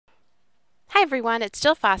Hi everyone, it's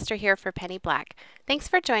Jill Foster here for Penny Black. Thanks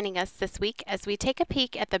for joining us this week as we take a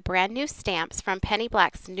peek at the brand new stamps from Penny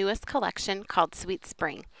Black's newest collection called Sweet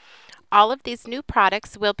Spring. All of these new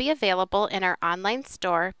products will be available in our online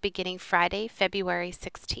store beginning Friday, February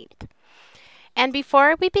 16th. And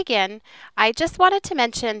before we begin, I just wanted to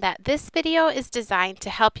mention that this video is designed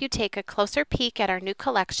to help you take a closer peek at our new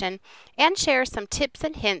collection and share some tips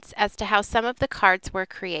and hints as to how some of the cards were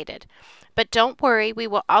created. But don't worry, we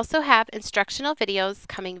will also have instructional videos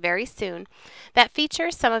coming very soon that feature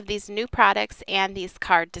some of these new products and these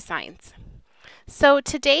card designs. So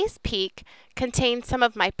today's peek contains some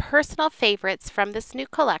of my personal favorites from this new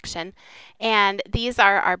collection, and these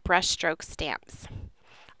are our brushstroke stamps.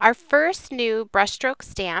 Our first new brushstroke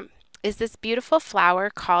stamp is this beautiful flower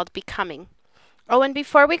called Becoming. Oh, and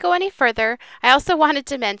before we go any further, I also wanted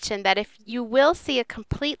to mention that if you will see a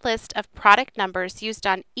complete list of product numbers used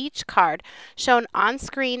on each card shown on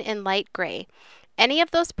screen in light gray, any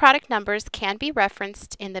of those product numbers can be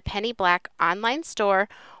referenced in the Penny Black online store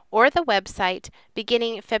or the website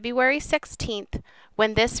beginning February 16th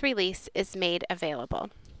when this release is made available.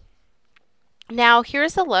 Now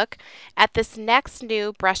here's a look at this next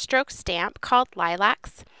new brushstroke stamp called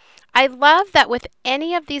Lilacs. I love that with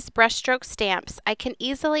any of these brushstroke stamps, I can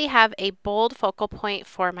easily have a bold focal point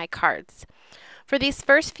for my cards. For these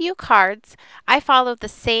first few cards, I follow the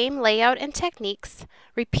same layout and techniques,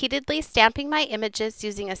 repeatedly stamping my images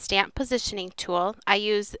using a stamp positioning tool. I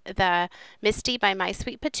use the Misty by My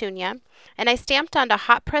Sweet Petunia, and I stamped onto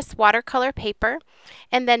hot press watercolor paper,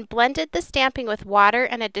 and then blended the stamping with water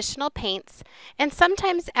and additional paints, and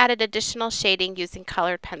sometimes added additional shading using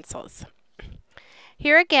colored pencils.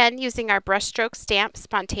 Here again, using our brushstroke stamp,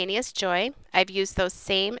 Spontaneous Joy, I've used those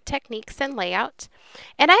same techniques and layout.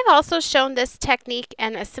 And I've also shown this technique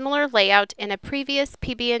and a similar layout in a previous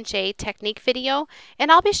PB&J technique video,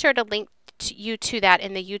 and I'll be sure to link you to that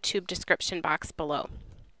in the YouTube description box below.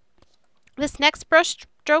 This next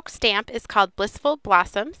brushstroke stamp is called Blissful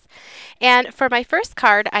Blossoms, and for my first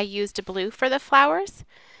card, I used blue for the flowers.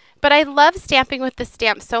 But I love stamping with the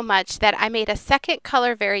stamp so much that I made a second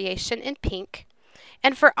color variation in pink.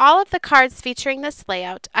 And for all of the cards featuring this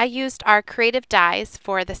layout, I used our creative dies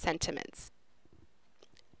for the sentiments.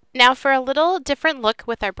 Now for a little different look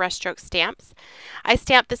with our brushstroke stamps, I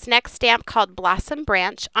stamped this next stamp called Blossom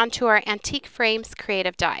Branch onto our Antique Frames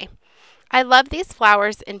creative die. I love these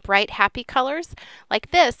flowers in bright, happy colors like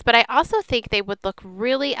this, but I also think they would look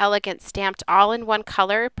really elegant stamped all in one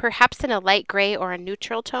color, perhaps in a light gray or a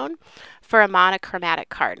neutral tone for a monochromatic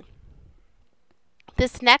card.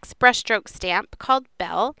 This next brushstroke stamp, called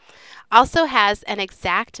Belle, also has an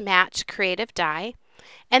exact match creative die,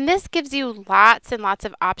 and this gives you lots and lots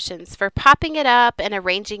of options for popping it up and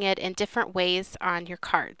arranging it in different ways on your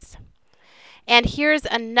cards. And here's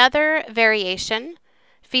another variation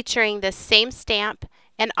featuring this same stamp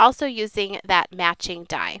and also using that matching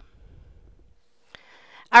die.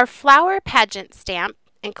 Our flower pageant stamp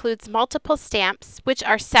includes multiple stamps which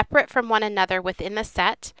are separate from one another within the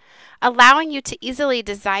set, allowing you to easily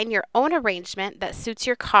design your own arrangement that suits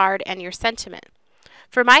your card and your sentiment.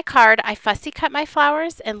 For my card, I fussy cut my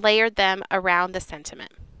flowers and layered them around the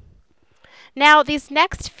sentiment. Now, these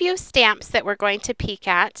next few stamps that we're going to peek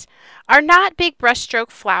at are not big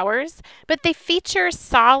brushstroke flowers, but they feature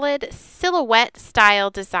solid silhouette style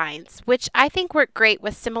designs, which I think work great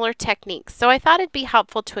with similar techniques. So I thought it'd be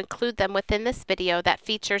helpful to include them within this video that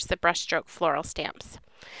features the brushstroke floral stamps.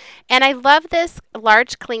 And I love this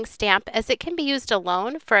large cling stamp as it can be used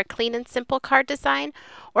alone for a clean and simple card design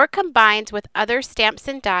or combined with other stamps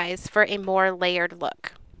and dies for a more layered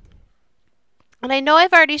look. And I know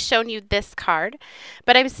I've already shown you this card,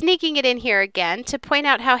 but I'm sneaking it in here again to point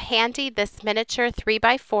out how handy this miniature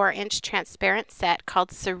 3x4-inch transparent set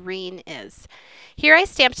called Serene is. Here I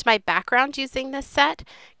stamped my background using this set,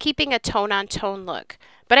 keeping a tone-on-tone look.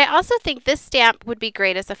 But I also think this stamp would be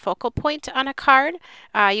great as a focal point on a card.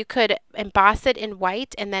 You could emboss it in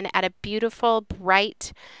white and then add a beautiful,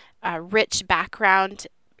 bright, rich background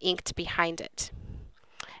inked behind it.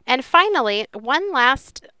 And finally, one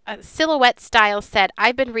last silhouette style set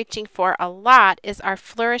I've been reaching for a lot is our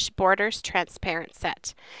Flourish Borders transparent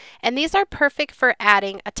set. And these are perfect for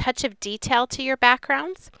adding a touch of detail to your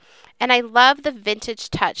backgrounds. And I love the vintage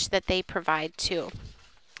touch that they provide too.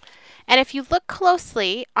 And if you look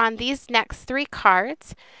closely on these next three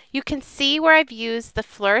cards, you can see where I've used the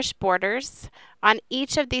Flourish Borders on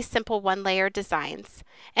each of these simple one-layer designs.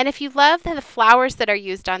 And if you love the flowers that are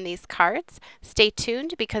used on these cards, stay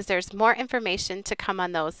tuned because there's more information to come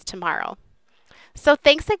on those tomorrow. So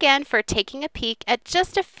thanks again for taking a peek at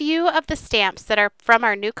just a few of the stamps that are from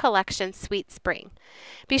our new collection, Sweet Spring.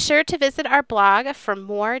 Be sure to visit our blog for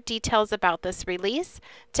more details about this release,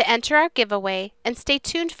 to enter our giveaway, and stay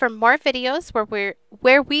tuned for more videos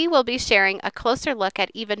where we will be sharing a closer look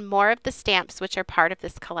at even more of the stamps which are part of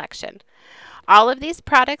this collection. All of these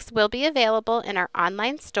products will be available in our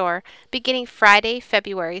online store beginning Friday,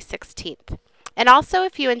 February 16th. And also,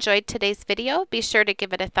 if you enjoyed today's video, be sure to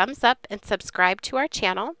give it a thumbs up and subscribe to our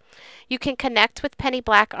channel. You can connect with Penny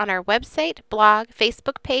Black on our website, blog,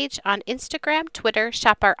 Facebook page, on Instagram, Twitter,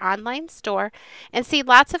 shop our online store, and see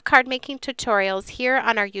lots of card making tutorials here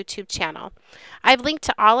on our YouTube channel. I've linked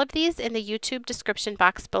to all of these in the YouTube description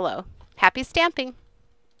box below. Happy stamping!